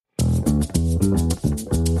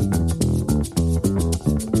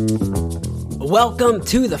Welcome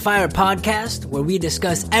to the F.I.R.E podcast, where we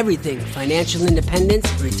discuss everything financial independence,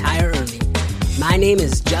 retire early. My name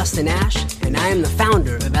is Justin Ash, and I am the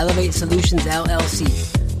founder of Elevate Solutions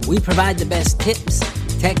LLC. We provide the best tips,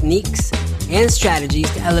 techniques, and strategies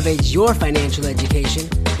to elevate your financial education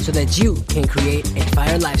so that you can create a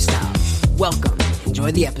FIRE lifestyle. Welcome.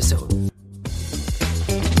 Enjoy the episode.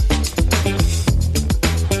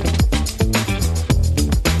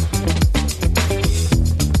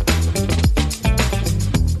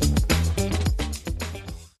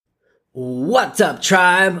 What's up,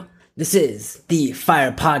 tribe? This is the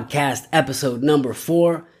FIRE podcast, episode number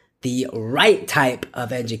 4, the right type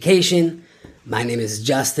of education. My name is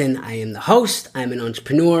Justin. I am the host. I'm an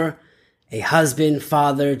entrepreneur, a husband,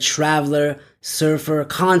 father, traveler, surfer,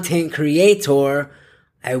 content creator.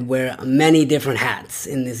 I wear many different hats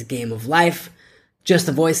in this game of life. Just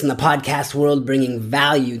a voice in the podcast world, bringing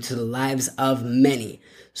value to the lives of many.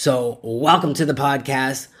 So welcome to the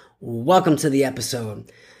podcast. Welcome to the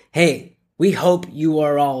episode. Hey, we hope you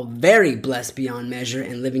are all very blessed beyond measure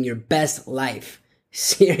and living your best life.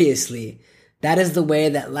 Seriously, that is the way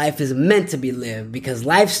that life is meant to be lived, because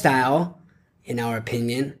lifestyle, in our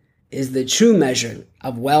opinion, is the true measure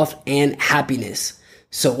of wealth and happiness.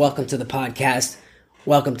 So welcome to the podcast.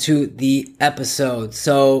 Welcome to the episode.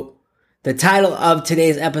 So the title of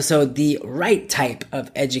today's episode, the right type of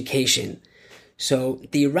education. So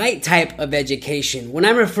the right type of education,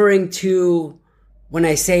 when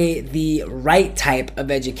I say the right type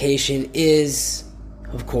of education is,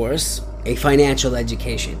 of course, a financial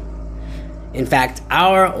education. In fact,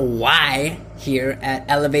 our why here at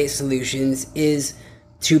Elevate Solutions is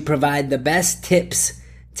to provide the best tips,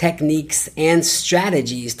 techniques, and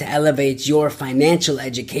strategies to elevate your financial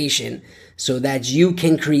education so that you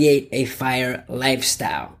can create a FIRE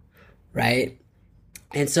lifestyle, right?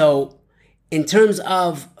 And so in terms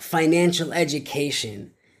of financial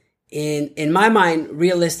education, in my mind,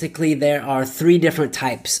 realistically, there are 3 different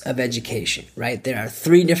types of education, right? There are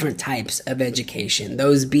 3 different types of education.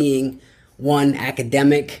 Those being 1,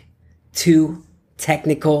 academic, 2,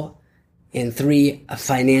 technical, and 3, a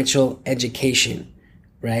financial education,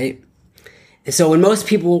 right? And so when most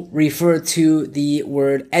people refer to the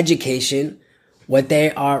word education, what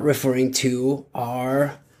they are referring to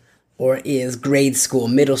is grade school,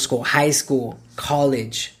 middle school, high school,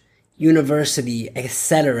 college, university,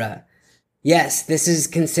 etc. Yes, this is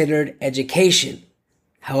considered education.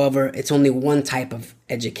 However, it's only one type of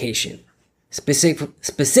education.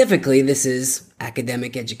 Specifically, this is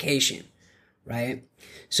academic education, right?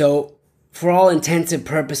 So for all intents and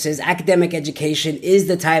purposes, academic education is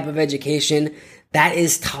the type of education that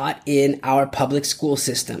is taught in our public school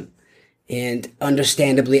system. And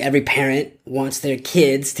understandably, every parent wants their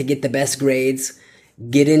kids to get the best grades,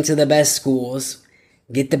 get into the best schools,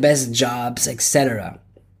 get the best jobs, etc.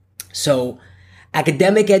 So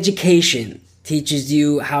academic education teaches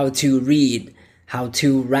you how to read, how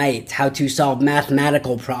to write, how to solve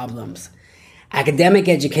mathematical problems. Academic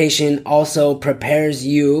education also prepares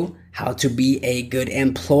you how to be a good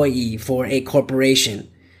employee for a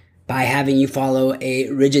corporation by having you follow a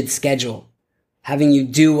rigid schedule, having you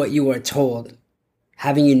do what you are told,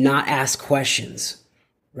 having you not ask questions,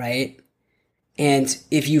 right? And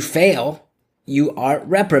if you fail, you are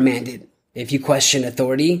reprimanded. If you question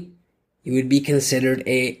authority, you would be considered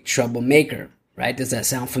a troublemaker, right? Does that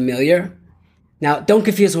sound familiar? Now, don't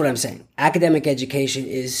confuse what I'm saying. Academic education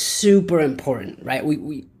is super important, right?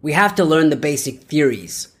 We have to learn the basic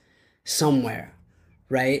theories somewhere,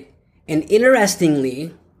 right? And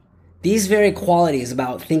interestingly, these very qualities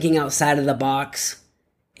about thinking outside of the box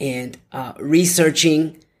and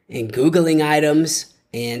researching and Googling items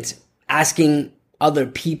and asking other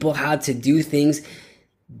people how to do things,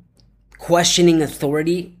 questioning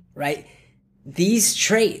authority, right? These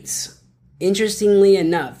traits, interestingly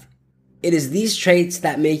enough, it is these traits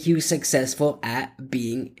that make you successful at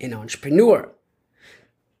being an entrepreneur.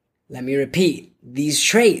 Let me repeat, these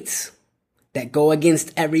traits that go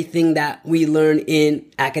against everything that we learn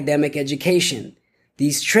in academic education,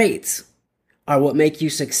 these traits are what make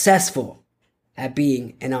you successful at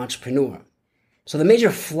being an entrepreneur. So the major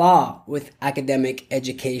flaw with academic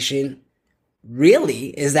education really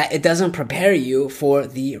is that it doesn't prepare you for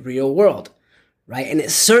the real world, right? And it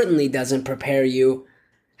certainly doesn't prepare you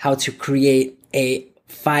how to create a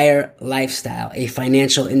FIRE lifestyle, a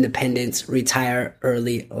financial independence, retire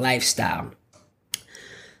early lifestyle.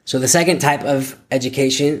 So the second type of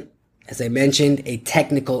education, as I mentioned, a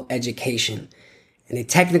technical education. And a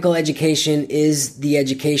technical education is the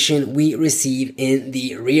education we receive in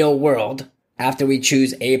the real world after we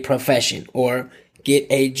choose a profession or get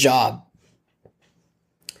a job.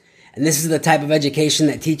 And this is the type of education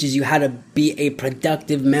that teaches you how to be a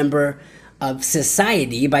productive member of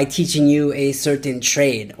society by teaching you a certain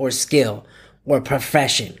trade or skill or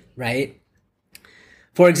profession, right?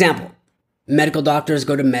 For example, medical doctors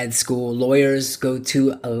go to med school, lawyers go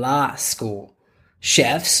to law school,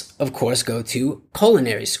 chefs, of course, go to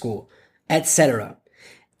culinary school, etc.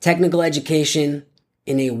 Technical education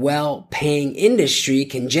in a well-paying industry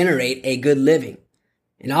can generate a good living.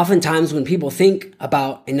 And oftentimes when people think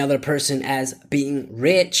about another person as being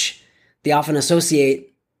rich, they often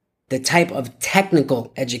associate the type of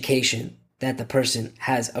technical education that the person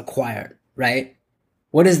has acquired, right?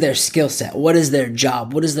 What is their skill set? What is their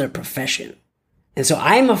job? What is their profession? And so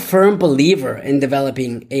I'm a firm believer in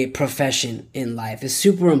developing a profession in life. It's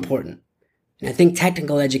super important. And I think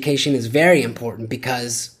technical education is very important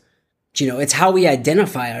because, it's how we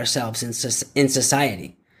identify ourselves in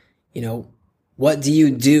society. What do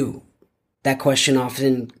you do? That question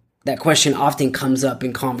often comes up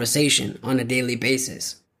in conversation on a daily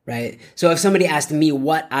basis, right? So if somebody asked me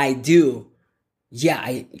what I do,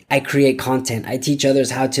 I create content. I teach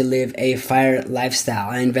others how to live a FIRE lifestyle.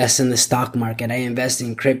 I invest in the stock market. I invest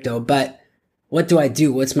in crypto. But what do I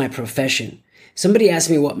do? What's my profession? Somebody asked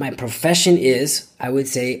me what my profession is. I would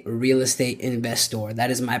say real estate investor. That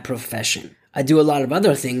is my profession. I do a lot of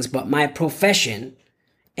other things, but my profession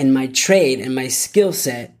and my trade and my skill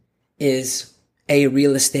set is a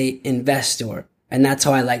real estate investor. And that's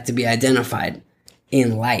how I like to be identified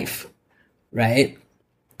in life, right?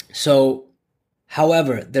 So,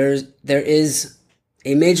 however, there is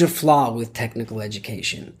a major flaw with technical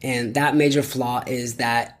education. And that major flaw is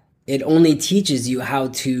that it only teaches you how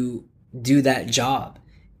to do that job.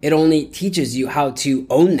 It only teaches you how to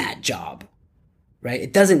own that job, right?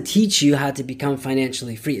 It doesn't teach you how to become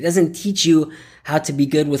financially free. It doesn't teach you how to be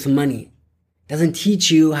good with money. It doesn't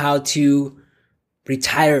teach you how to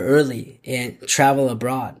retire early and travel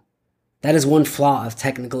abroad. That is one flaw of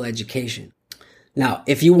technical education. Now,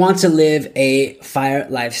 if you want to live a FIRE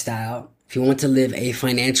lifestyle, if you want to live a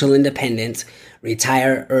financial independence,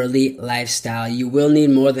 retire early lifestyle, you will need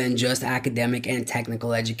more than just academic and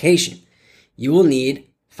technical education. You will need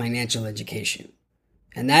financial education.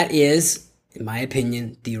 And that is, in my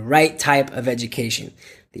opinion, the right type of education.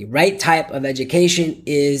 The right type of education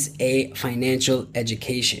is a financial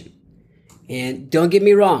education. And don't get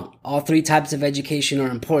me wrong, all three types of education are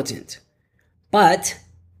important. But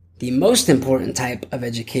the most important type of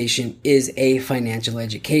education is a financial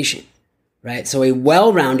education, right? So a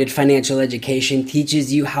well-rounded financial education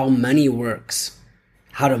teaches you how money works,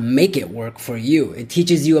 how to make it work for you. It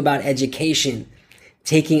teaches you about education,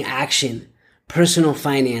 taking action, personal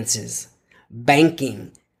finances,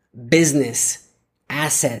 banking, business,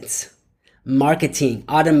 assets, marketing,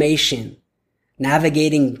 automation,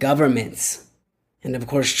 navigating governments, and of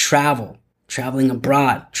course, traveling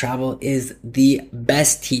abroad. Travel is the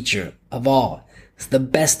best teacher of all. It's the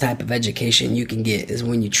best type of education you can get is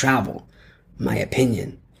when you travel, in my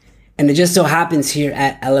opinion. And it just so happens here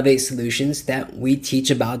at Elevate Solutions that we teach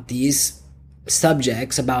about these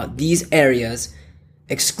subjects, about these areas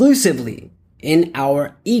exclusively in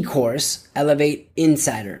our e-course, Elevate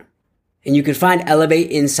Insider. And you can find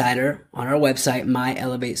Elevate Insider on our website,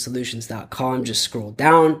 myelevatesolutions.com. Just scroll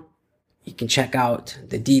down. You can check out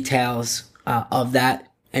the details of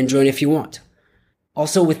that and join if you want.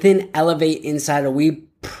 Also, within Elevate Insider, we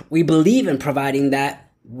believe in providing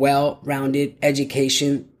that well-rounded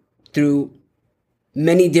education through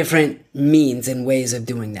many different means and ways of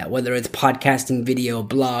doing that, whether it's podcasting, video,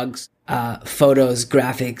 blogs, photos,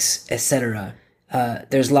 graphics, etc.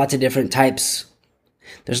 There's lots of different types.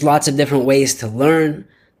 There's lots of different ways to learn.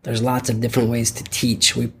 There's lots of different ways to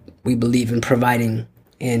teach. We believe in providing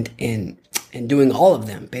and doing all of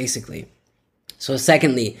them, basically. So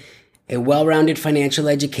secondly, a well-rounded financial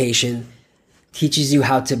education teaches you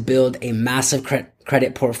how to build a massive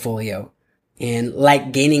credit portfolio and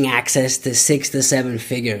like gaining access to 6 to 7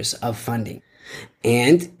 figures of funding.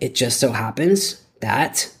 And it just so happens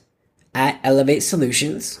that at Elevate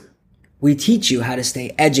Solutions, we teach you how to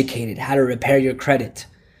stay educated, how to repair your credit,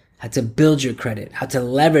 how to build your credit, how to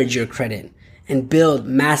leverage your credit, and build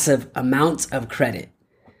massive amounts of credit.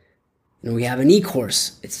 And we have an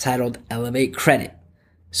e-course. It's titled Elevate Credit.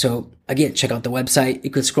 So again, check out the website.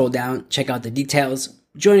 You could scroll down, check out the details.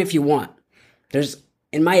 Join if you want. There's,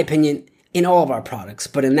 in my opinion, in all of our products,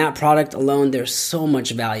 but in that product alone, there's so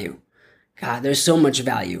much value. God, there's so much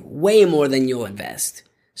value, way more than you'll invest.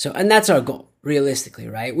 So, and that's our goal, realistically,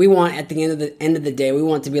 right? We want, at the end of the day, we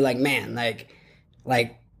want to be like, man, like,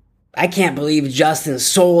 I can't believe Justin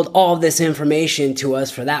sold all this information to us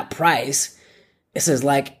for that price. This is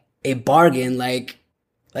like a bargain. Like,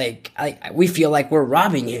 we feel like we're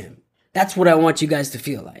robbing him. That's what I want you guys to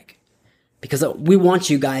feel like. Because we want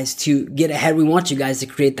you guys to get ahead. We want you guys to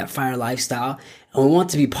create that FIRE lifestyle, and we want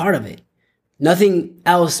to be part of it. Nothing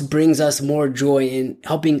else brings us more joy in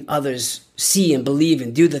helping others see and believe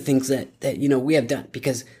and do the things that we have done.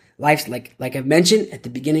 Because life, like I've mentioned at the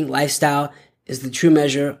beginning, lifestyle is the true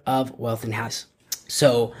measure of wealth and happiness.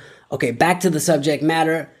 So, okay, back to the subject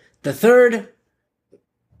matter. The third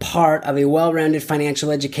part of a well-rounded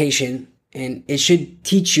financial education, and it should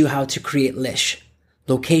teach you how to create LISH,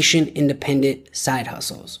 location-independent side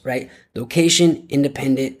hustles, right?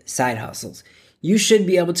 Location-independent side hustles. You should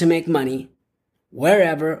be able to make money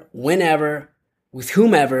wherever, whenever, with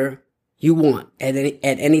whomever you want at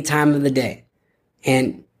any time of the day.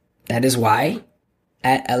 And that is why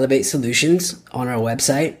at Elevate Solutions on our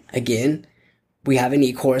website, again, we have an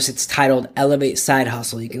e-course. It's titled Elevate Side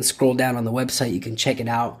Hustle. You can scroll down on the website. You can check it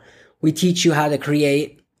out. We teach you how to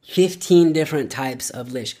create 15 different types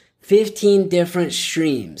of LISH, 15 different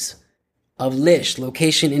streams of LISH,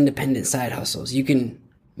 location-independent side hustles. You can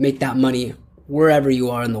make that money wherever you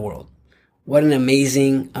are in the world. What an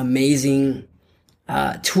amazing, amazing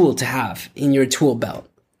tool to have in your tool belt.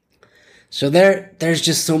 So there's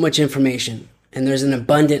just so much information, and there's an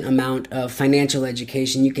abundant amount of financial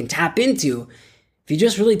education you can tap into if you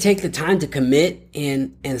just really take the time to commit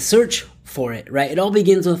and search for it, right? It all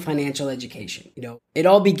begins with financial education. It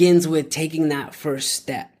all begins with taking that first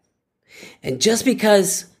step. And just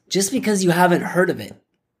because you haven't heard of it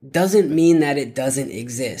doesn't mean that it doesn't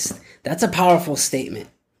exist. That's a powerful statement.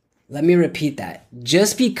 Let me repeat that.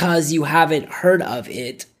 Just because you haven't heard of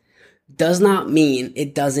it does not mean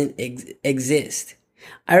it doesn't exist.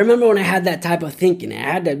 I remember when I had that type of thinking, I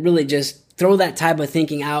had to really just throw that type of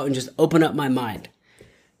thinking out and just open up my mind.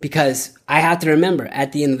 Because I have to remember,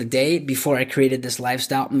 at the end of the day, before I created this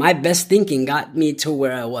lifestyle, my best thinking got me to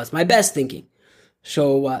where I was. My best thinking.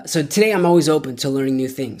 So today I'm always open to learning new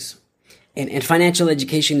things. And financial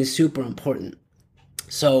education is super important.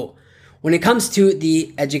 So when it comes to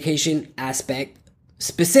the education aspect,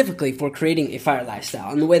 specifically for creating a FIRE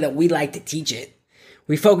lifestyle, and the way that we like to teach it,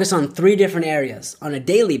 we focus on 3 different areas on a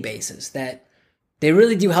daily basis that they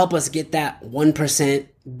really do help us get that 1%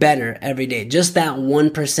 better every day. Just that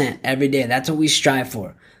 1% every day. That's what we strive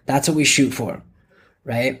for. That's what we shoot for,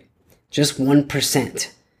 right? Just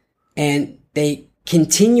 1%. And they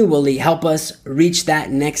continually help us reach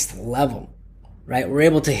that next level, right? We're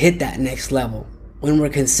able to hit that next level when we're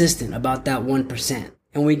consistent about that 1%.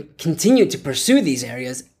 And we continue to pursue these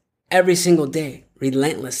areas every single day,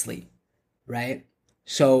 relentlessly, right?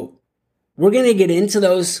 So we're going to get into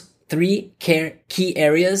those 3 key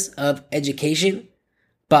areas of education.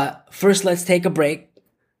 But first, let's take a break.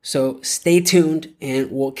 So stay tuned,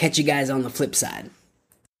 and we'll catch you guys on the flip side.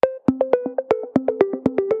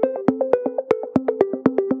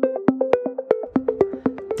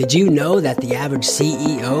 Did you know that the average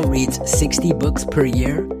CEO reads 60 books per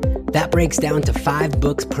year? That breaks down to 5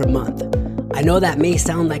 books per month. I know that may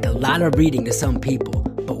sound like a lot of reading to some people,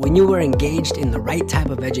 but when you are engaged in the right type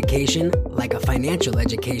of education, like a financial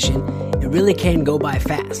education, it really can go by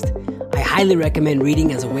fast. I highly recommend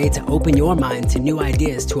reading as a way to open your mind to new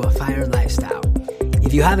ideas to a FIRE lifestyle.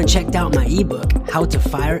 If you haven't checked out my ebook, How to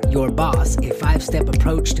Fire Your Boss, a 5-step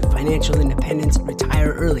approach to financial independence,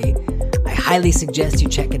 retire early, I highly suggest you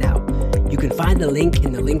check it out. You can find the link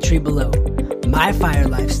in the link tree below. My FIRE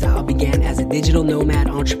lifestyle began as a digital nomad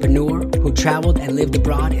entrepreneur who traveled and lived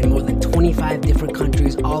abroad in more than 25 different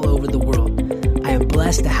countries all over the world. I am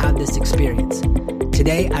blessed to have this experience.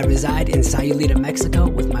 Today, I reside in Sayulita, Mexico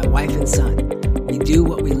with my wife and son. We do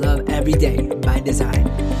what we love every day by design.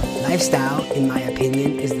 Lifestyle, in my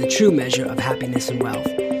opinion, is the true measure of happiness and wealth.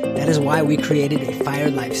 That is why we created a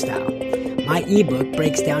FIRE lifestyle. My ebook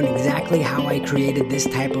breaks down exactly how I created this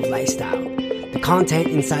type of lifestyle. The content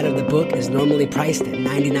inside of the book is normally priced at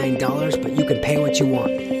 $99, but you can pay what you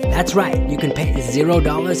want. That's right, you can pay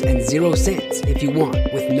 $0 and 0 cents if you want,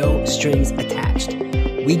 with no strings attached.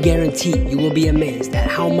 We guarantee you will be amazed at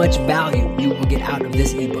how much value you will get out of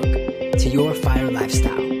this ebook to your FIRE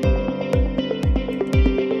lifestyle.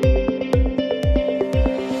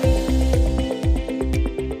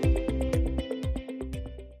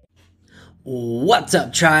 What's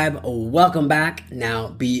up, tribe? Welcome back. Now,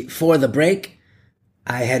 before the break,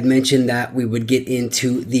 I had mentioned that we would get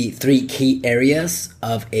into the 3 key areas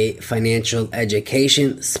of a financial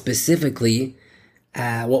education, specifically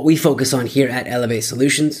what we focus on here at Elevate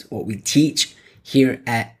Solutions, what we teach here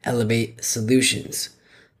at Elevate Solutions.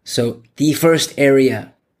 So the first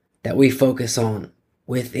area that we focus on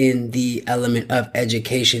within the element of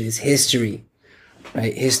education is history,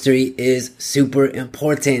 right? History is super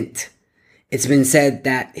important. It's been said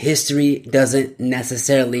that history doesn't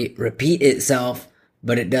necessarily repeat itself,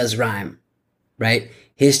 but it does rhyme, right?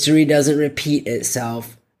 History doesn't repeat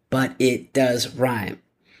itself, but it does rhyme.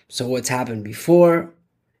 So what's happened before,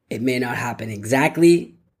 it may not happen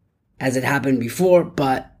exactly as it happened before,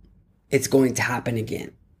 but it's going to happen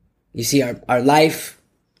again. You see, our life,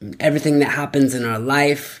 everything that happens in our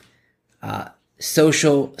life,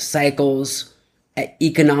 social cycles,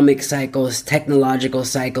 economic cycles, technological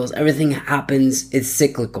cycles, everything happens, it's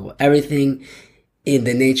cyclical. Everything in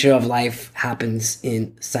the nature of life happens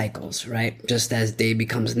in cycles, right? Just as day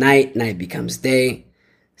becomes night, night becomes day,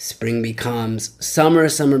 spring becomes summer,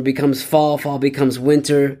 summer becomes fall, fall becomes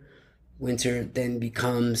winter, winter then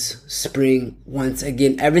becomes spring once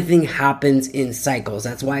again. Everything happens in cycles.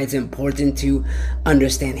 That's why it's important to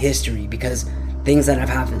understand history, because things that have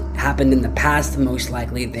happened in the past, most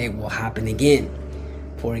likely they will happen again.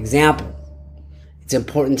 For example, it's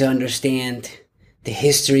important to understand the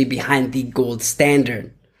history behind the gold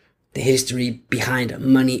standard, the history behind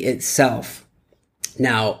money itself.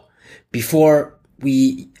 Now, before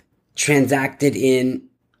we transacted in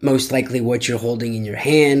most likely what you're holding in your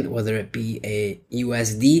hand, whether it be a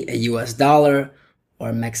USD, a US dollar, or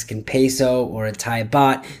a Mexican peso, or a Thai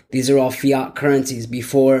baht, these are all fiat currencies.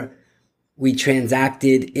 Before we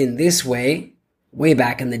transacted in this way, way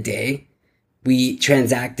back in the day, we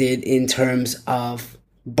transacted in terms of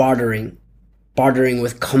bartering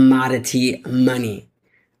with commodity money,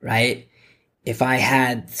 right? If I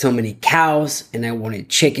had so many cows and I wanted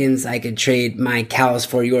chickens, I could trade my cows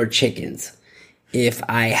for your chickens. If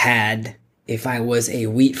I was a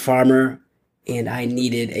wheat farmer and I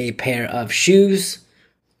needed a pair of shoes,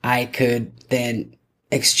 I could then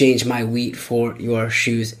exchange my wheat for your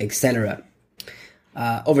shoes, etc.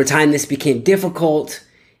 Over time, this became difficult,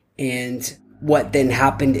 and what then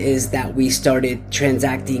happened is that we started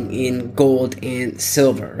transacting in gold and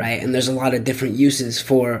silver, right? And there's a lot of different uses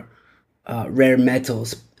for rare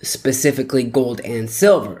metals, specifically gold and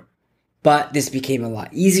silver. But this became a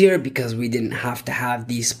lot easier because we didn't have to have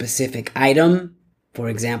the specific item. For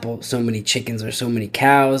example, so many chickens or so many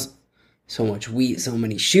cows, so much wheat, so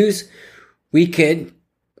many shoes. We could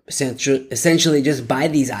essentially just buy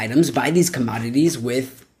these items, buy these commodities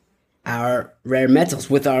with our rare metals,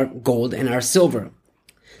 with our gold and our silver.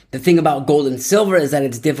 The thing about gold and silver is that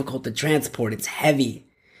it's difficult to transport. It's heavy.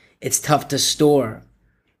 It's tough to store,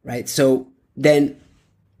 right? So then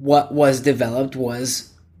what was developed was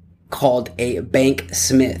called a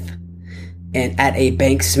banksmith. And at a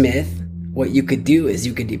banksmith, what you could do is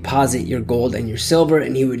you could deposit your gold and your silver,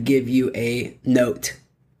 and he would give you a note,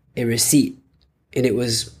 a receipt. And it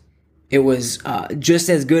was just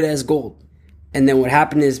as good as gold. And then what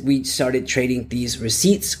happened is we started trading these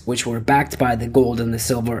receipts, which were backed by the gold and the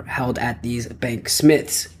silver held at these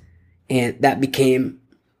banksmiths. And that became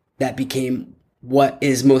what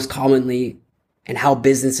is most commonly, and how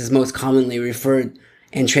business is most commonly referred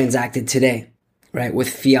and transacted today, right? With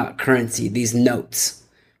fiat currency, these notes,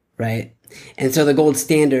 right? And so the gold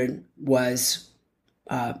standard was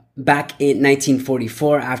back in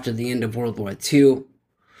 1944, after the end of World War II,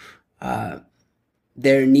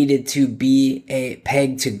 there needed to be a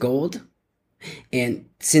peg to gold. And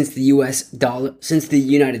since the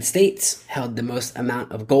United States held the most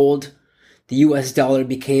amount of gold, the US dollar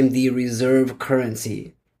became the reserve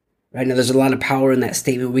currency. Right now, there's a lot of power in that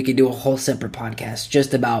statement. We could do a whole separate podcast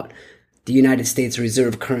just about the United States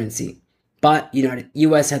reserve currency. But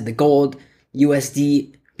US had the gold,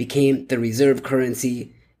 USD became the reserve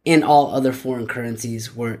currency, and all other foreign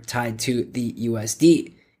currencies were tied to the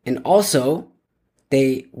USD. And also,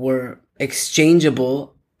 they were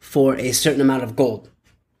exchangeable for a certain amount of gold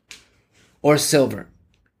or silver.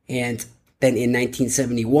 And then in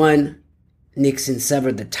 1971, Nixon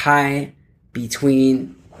severed the tie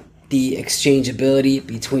between the exchangeability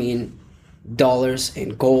between dollars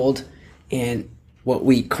and gold, and what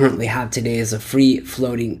we currently have today is a free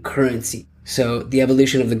floating currency. So the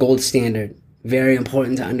evolution of the gold standard, very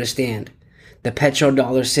important to understand. The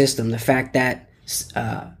petrodollar system, the fact that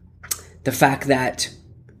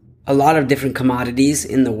a lot of different commodities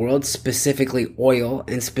in the world, specifically oil,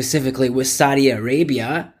 and specifically with Saudi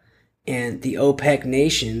Arabia and the OPEC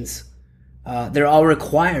nations, they're all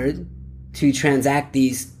required to transact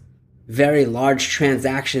these very large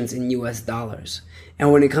transactions in US dollars.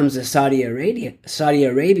 And when it comes to Saudi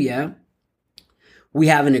Arabia, we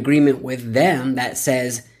have an agreement with them that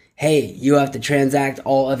says, hey, you have to transact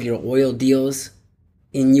all of your oil deals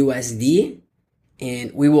in USD,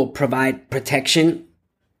 and we will provide protection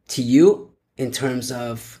to you in terms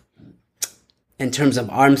of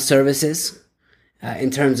armed services,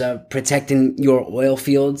 in terms of protecting your oil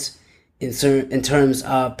fields, in terms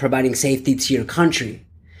of providing safety to your country.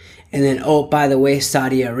 And then, oh, by the way,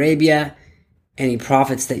 Saudi Arabia, any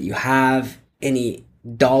profits that you have, any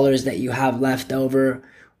dollars that you have left over,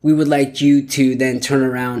 we would like you to then turn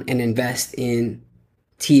around and invest in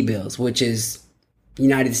T-bills, which is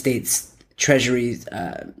United States Treasury's,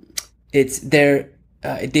 it's their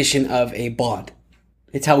edition of a bond.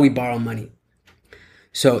 It's how we borrow money.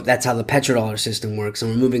 So that's how the petrodollar system works,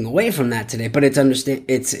 and we're moving away from that today. But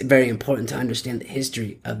it's very important to understand the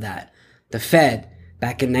history of that. The Fed,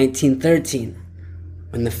 back in 1913,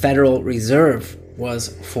 when the Federal Reserve was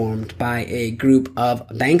formed by a group of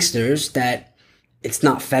banksters, that it's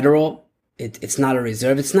not federal, it's not a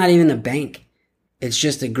reserve, it's not even a bank. It's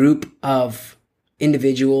just a group of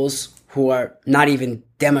individuals who are not even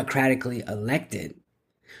democratically elected.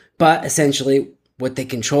 But essentially, what they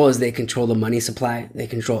control is they control the money supply, they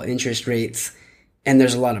control interest rates, and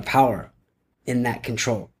there's a lot of power in that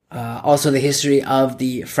control. Also, the history of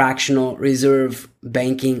the fractional reserve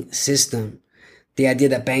banking system. The idea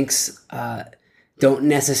that banks don't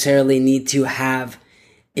necessarily need to have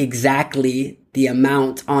exactly the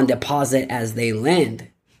amount on deposit as they lend,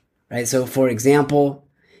 right? So, for example,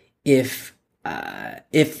 if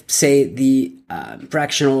say the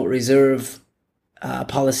fractional reserve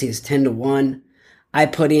policy is 10-1, I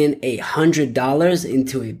put in $100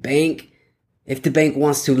 into a bank. If the bank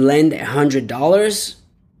wants to lend $100,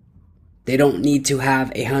 they don't need to have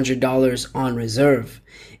 $100 on reserve.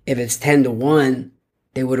 If it's 10-1,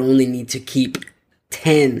 they would only need to keep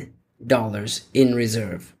 $10 in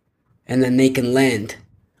reserve. And then they can lend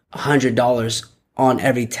 $100 on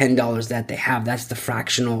every $10 that they have. That's the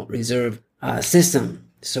fractional reserve system.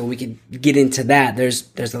 So we can get into that.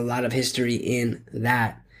 There's a lot of history in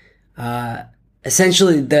that.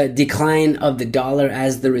 Essentially, the decline of the dollar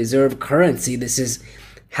as the reserve currency. This is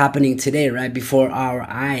happening today, right before our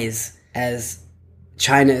eyes, as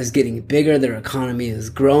China is getting bigger, their economy is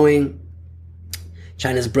growing.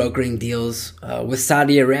 China's brokering deals with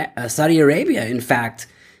Saudi Arabia, in fact,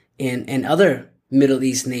 and other Middle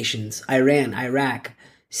East nations, Iran, Iraq,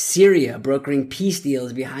 Syria, brokering peace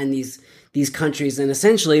deals behind these countries, and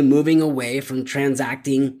essentially moving away from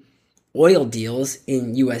transacting oil deals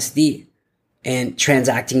in USD and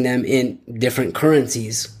transacting them in different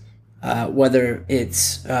currencies, whether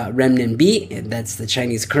it's renminbi, that's the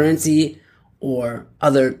Chinese currency, or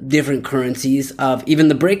other different currencies of even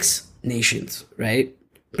the BRICS nations, right?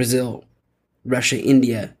 Brazil, Russia,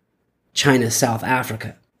 India, China, South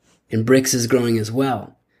Africa. And BRICS is growing as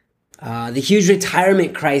well. The huge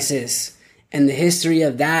retirement crisis and the history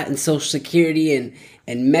of that, and Social Security and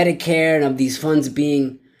Medicare, and of these funds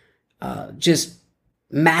being just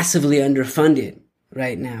massively underfunded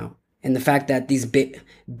right now. And the fact that these the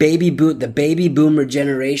baby boomer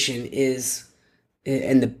generation is,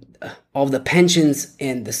 and all the pensions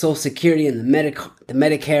and the Social Security and the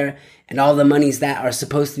Medicare and all the monies that are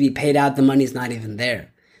supposed to be paid out, the money's not even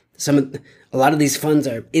there. A lot of these funds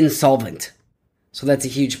are insolvent. So that's a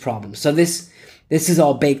huge problem. So this is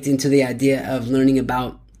all baked into the idea of learning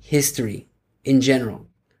about history in general.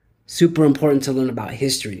 Super important to learn about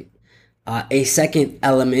history. A second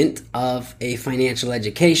element of a financial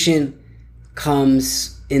education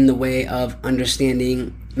comes in the way of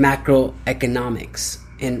understanding macroeconomics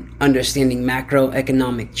and understanding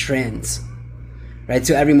macroeconomic trends, right?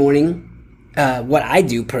 So every morning, what I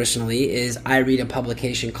do personally is I read a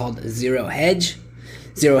publication called Zero Hedge.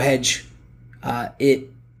 Zero Hedge, it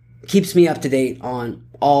keeps me up to date on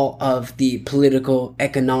all of the political,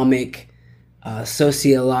 economic,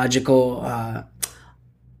 sociological,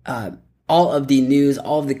 all of the news,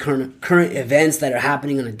 all of the current events that are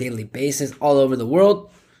happening on a daily basis all over the world.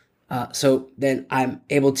 So then I'm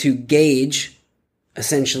able to gauge,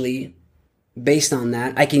 essentially, based on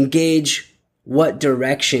that, I can gauge what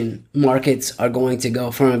direction markets are going to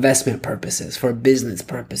go for investment purposes, for business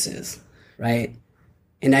purposes, right?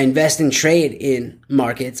 And I invest and trade in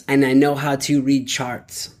markets, and I know how to read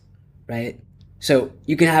charts, right? So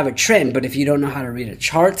you can have a trend, but if you don't know how to read a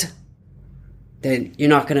chart, then you're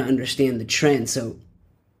not going to understand the trend. So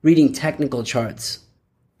reading technical charts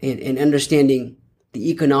and understanding the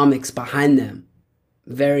economics behind them,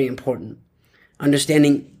 very important.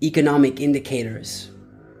 Understanding economic indicators.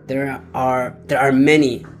 There are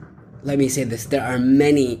many, let me say this, there are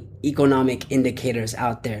many economic indicators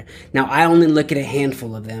out there. Now, I only look at a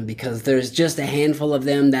handful of them because there's just a handful of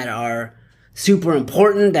them that are super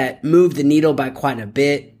important, that move the needle by quite a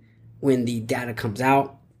bit when the data comes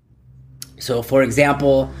out. So, for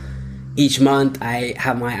example, each month I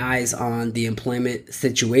have my eyes on the employment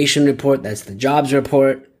situation report. That's the jobs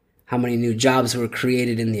report. how many new jobs were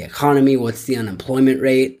created in the economy, what's the unemployment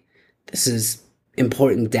rate. This is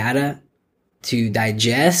important data to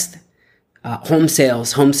digest. Home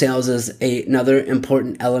sales. Home sales is another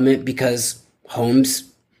important element because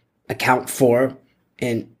homes account for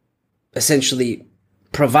and essentially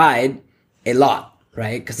provide a lot,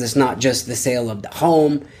 right? Because it's not just the sale of the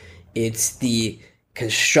home, it's the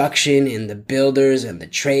construction and the builders and the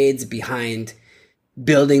trades behind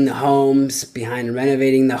building the homes, behind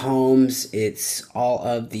renovating the homes. It's all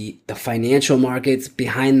of the financial markets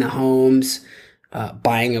behind the homes,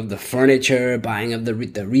 buying of the furniture, buying of the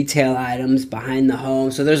retail items behind the home.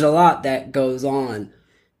 So there's a lot that goes on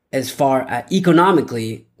as far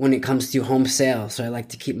economically when it comes to home sales. So I like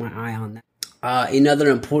to keep my eye on that. Another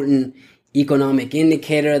important economic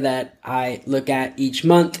indicator that I look at each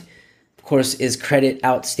month, of course, is credit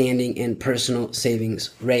outstanding and personal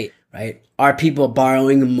savings rate, right? Are people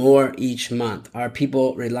borrowing more each month? Are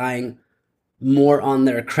people relying more on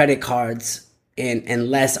their credit cards and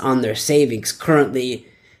less on their savings? Currently,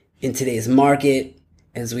 in today's market,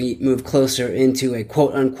 as we move closer into a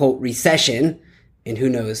quote unquote recession, and who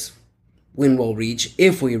knows when we'll reach,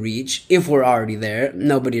 if we're already there,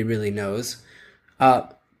 nobody really knows.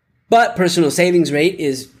 But personal savings rate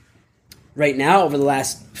is right now, over the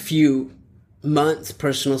last few months,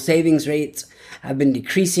 personal savings rates have been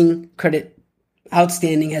decreasing. Credit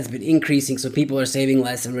outstanding has been increasing. So people are saving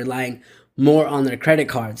less and relying more on their credit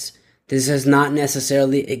cards. This is not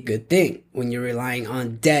necessarily a good thing when you're relying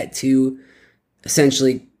on debt to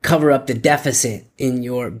essentially cover up the deficit in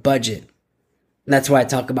your budget. And that's why I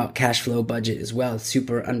talk about cash flow budget as well. It's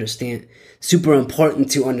super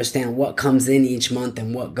important to understand what comes in each month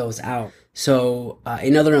and what goes out. So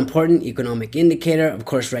another important economic indicator, of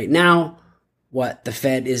course, right now, what the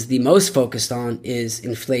Fed is the most focused on is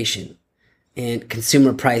inflation and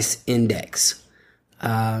consumer price index.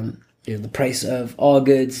 The price of all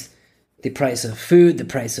goods, the price of food, the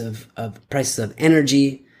price of prices of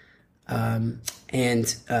energy,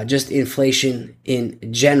 and just inflation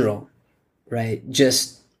in general, right?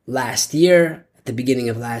 Just last year, at the beginning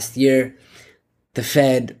of last year, the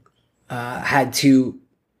Fed had to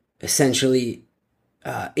essentially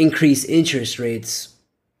increase interest rates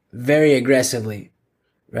very aggressively,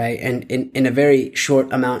 right? And in a very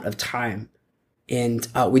short amount of time. And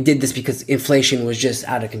we did this because inflation was just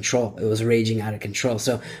out of control. It was raging out of control.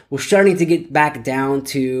 So we're starting to get back down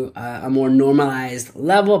to a more normalized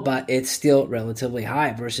level, but it's still relatively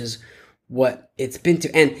high versus what it's been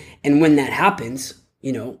to. And when that happens,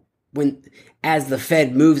 as the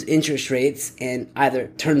Fed moves interest rates and either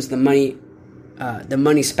turns the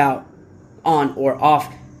money spout on or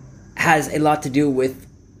off, has a lot to do with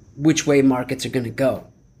which way markets are going to go.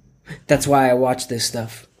 That's why I watch this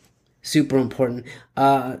stuff. Super important.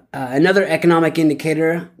 Another economic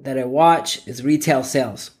indicator that I watch is retail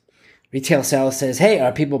sales. Retail sales says, hey,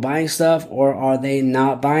 are people buying stuff or are they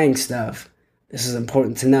not buying stuff? This is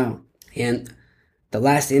important to know. And the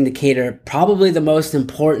last indicator, probably the most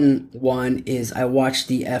important one, is I watched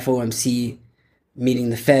the FOMC meeting,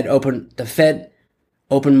 the Fed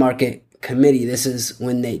Open Market Committee. This is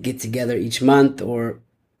when they get together each month or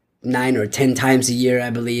 9 or 10 times a year,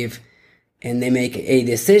 I believe. And they make a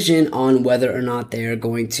decision on whether or not they are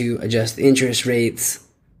going to adjust interest rates,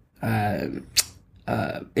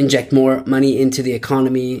 inject more money into the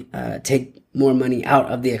economy, take more money out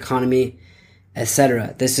of the economy,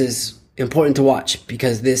 etc. This is important to watch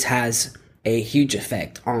because this has a huge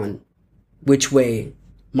effect on which way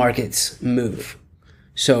markets move.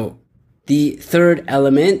 So the third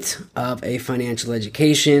element of a financial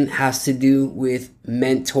education has to do with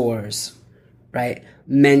mentors, right?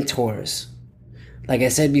 Mentors. Like I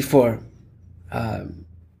said before,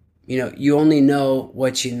 you only know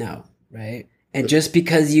what you know, right? And just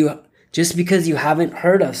because you haven't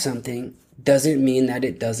heard of something doesn't mean that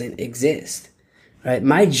it doesn't exist, right?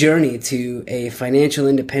 My journey to a financial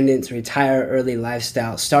independence, retire early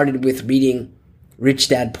lifestyle started with reading Rich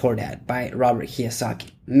Dad, Poor Dad by Robert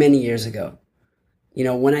Kiyosaki many years ago.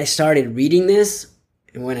 When I started reading this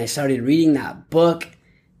and when I started reading that book,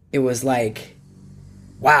 it was like,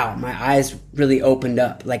 wow, my eyes really opened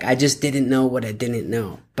up. Like I just didn't know what I didn't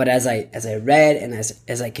know. But as I read and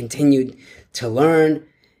as I continued to learn,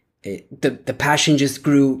 the passion just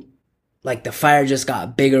grew, like the fire just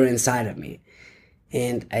got bigger inside of me.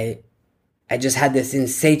 And I just had this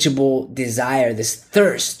insatiable desire, this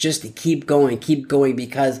thirst just to keep going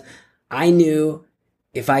because I knew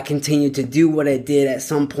if I continued to do what I did at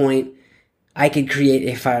some point, I could create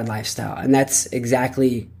a FIRE lifestyle. And that's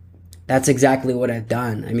exactly what I've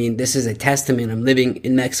done. I mean, this is a testament. I'm living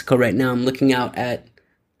in Mexico right now. I'm looking out at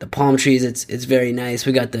the palm trees. It's very nice.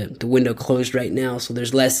 We got the window closed right now, so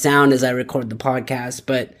there's less sound as I record the podcast,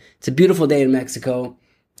 but it's a beautiful day in Mexico.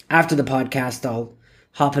 After the podcast, I'll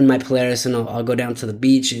hop in my Polaris and I'll go down to the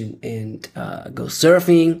beach and go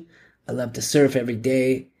surfing. I love to surf every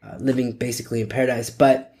day, living basically in paradise.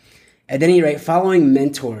 But at any rate, following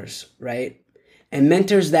mentors, right? And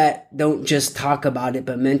mentors that don't just talk about it,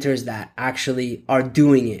 but mentors that actually are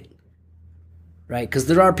doing it, right? Because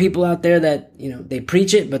there are people out there that, they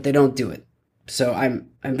preach it, but they don't do it. So I'm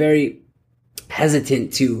very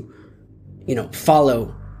hesitant to,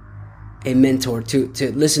 follow a mentor,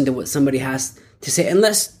 to listen to what somebody has to say,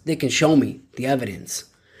 unless they can show me the evidence,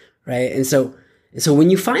 right? And so when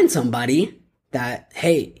you find somebody that,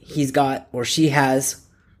 hey, he's got or she has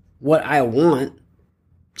what I want,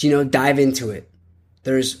 dive into it.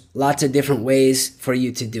 There's lots of different ways for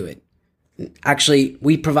you to do it. Actually,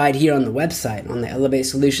 we provide here on the website, on the Elevate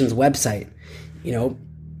Solutions website,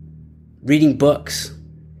 reading books,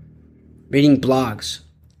 reading blogs,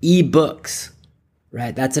 ebooks,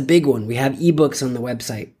 right? That's a big one. We have ebooks on the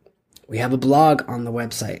website. We have a blog on the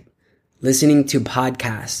website. Listening to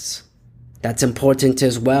podcasts. That's important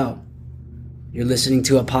as well. You're listening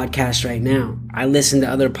to a podcast right now. I listen to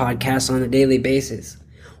other podcasts on a daily basis.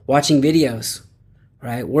 Watching videos,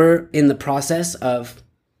 right? We're in the process of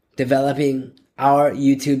developing our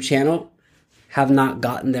YouTube channel. Have not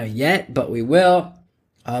gotten there yet, but we will.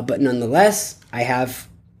 But nonetheless, I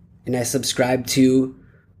subscribe to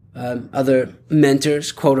other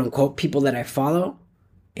mentors, quote unquote, people that I follow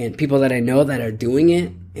and people that I know that are doing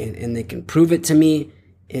it and they can prove it to me.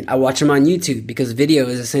 And I watch them on YouTube because video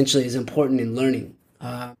is essentially as important in learning.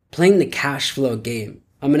 Playing the cash flow game.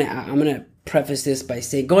 I'm gonna preface this by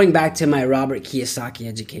saying, going back to my Robert Kiyosaki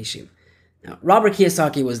education. Now, Robert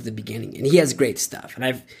Kiyosaki was the beginning, and he has great stuff.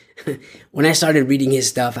 And when I started reading his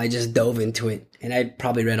stuff, I just dove into it, and I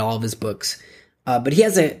probably read all of his books. But he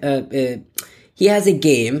has a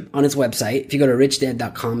game on his website. If you go to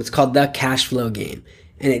richdad.com, it's called The Cash Flow Game,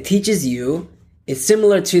 and it teaches you. It's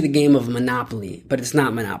similar to the game of Monopoly, but it's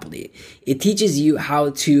not Monopoly. It teaches you how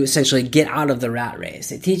to essentially get out of the rat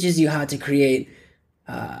race. It teaches you how to create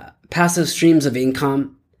passive streams of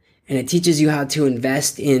income, and it teaches you how to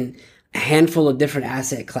invest in a handful of different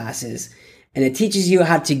asset classes, and it teaches you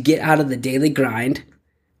how to get out of the daily grind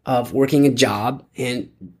of working a job and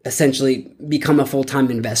essentially become a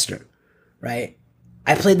full-time investor, right?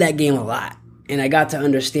 I played that game a lot, and I got to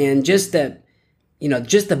understand just the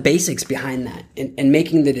basics behind that and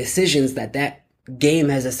making the decisions that game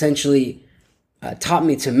has essentially taught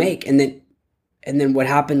me to make. And then what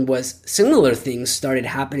happened was similar things started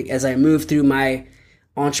happening as I moved through my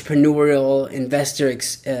entrepreneurial investor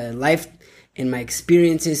life and my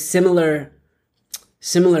experiences. Similar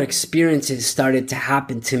experiences started to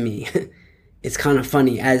happen to me. It's kind of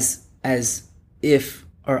funny as if,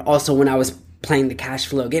 or also when I was playing the cash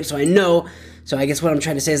flow game. So I guess what I'm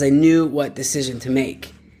trying to say is I knew what decision to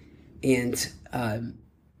make. And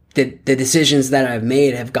the decisions that I've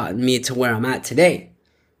made have gotten me to where I'm at today.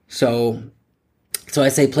 So I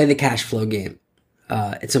say play the cash flow game.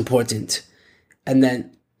 It's important. And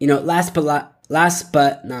then, last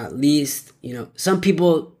but not least, some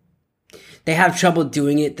people, they have trouble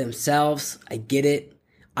doing it themselves. I get it.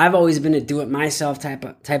 I've always been a do-it-myself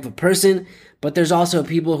type of person. But there's also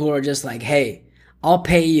people who are just like, hey, I'll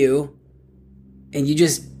pay you and you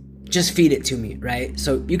just feed it to me, right?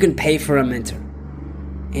 So you can pay for a mentor.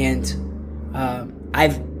 And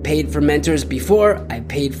I've paid for mentors before. I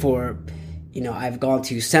paid for, I've gone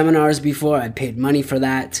to seminars before. I paid money for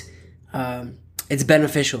that. It's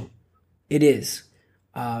beneficial. It is.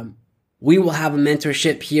 We will have a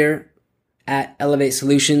mentorship here at Elevate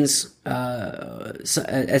Solutions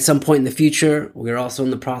at some point in the future. We're also in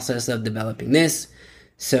the process of developing this.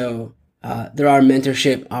 So there are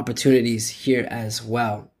mentorship opportunities here as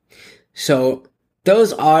well. So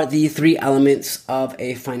those are the three elements of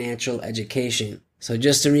a financial education. So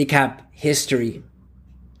just to recap, history.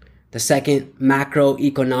 The second,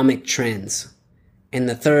 macroeconomic trends. And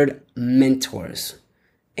the third, mentors.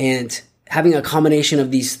 And having a combination of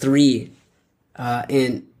these three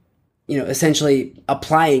and essentially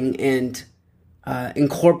applying and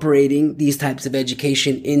incorporating these types of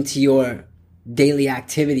education into your daily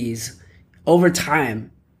activities over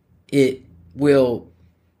time, it will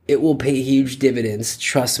pay huge dividends.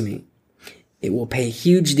 Trust me. It will pay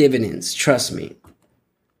huge dividends. Trust me.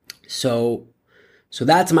 So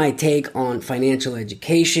that's my take on financial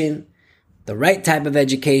education. The right type of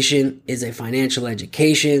education is a financial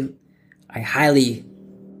education. I highly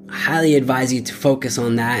advise you to focus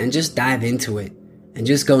on that and just dive into it and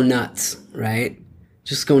just go nuts, right?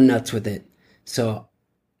 Just go nuts with it. So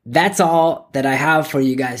that's all that I have for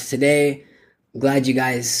you guys today. I'm glad you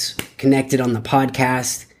guys connected on the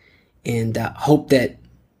podcast, and hope that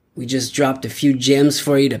we just dropped a few gems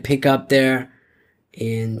for you to pick up there.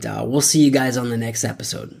 And we'll see you guys on the next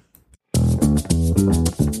episode.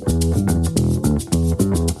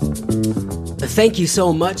 Thank you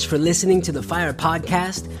so much for listening to the F.I.R.E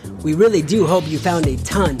podcast. We really do hope you found a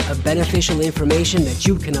ton of beneficial information that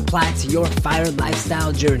you can apply to your F.I.R.E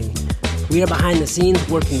lifestyle journey. We are behind the scenes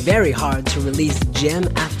working very hard to release gem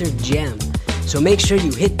after gem. So make sure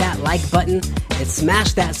you hit that like button and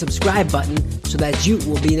smash that subscribe button so that you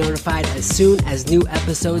will be notified as soon as new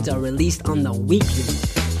episodes are released on the weekly.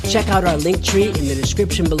 Check out our link tree in the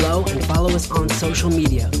description below and follow us on social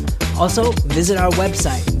media. Also, visit our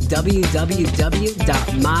website,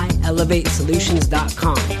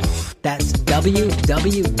 www.myelevatesolutions.com. That's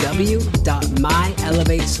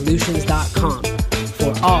www.myelevatesolutions.com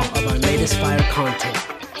for all of our latest F.I.R.E content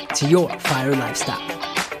to your F.I.R.E lifestyle.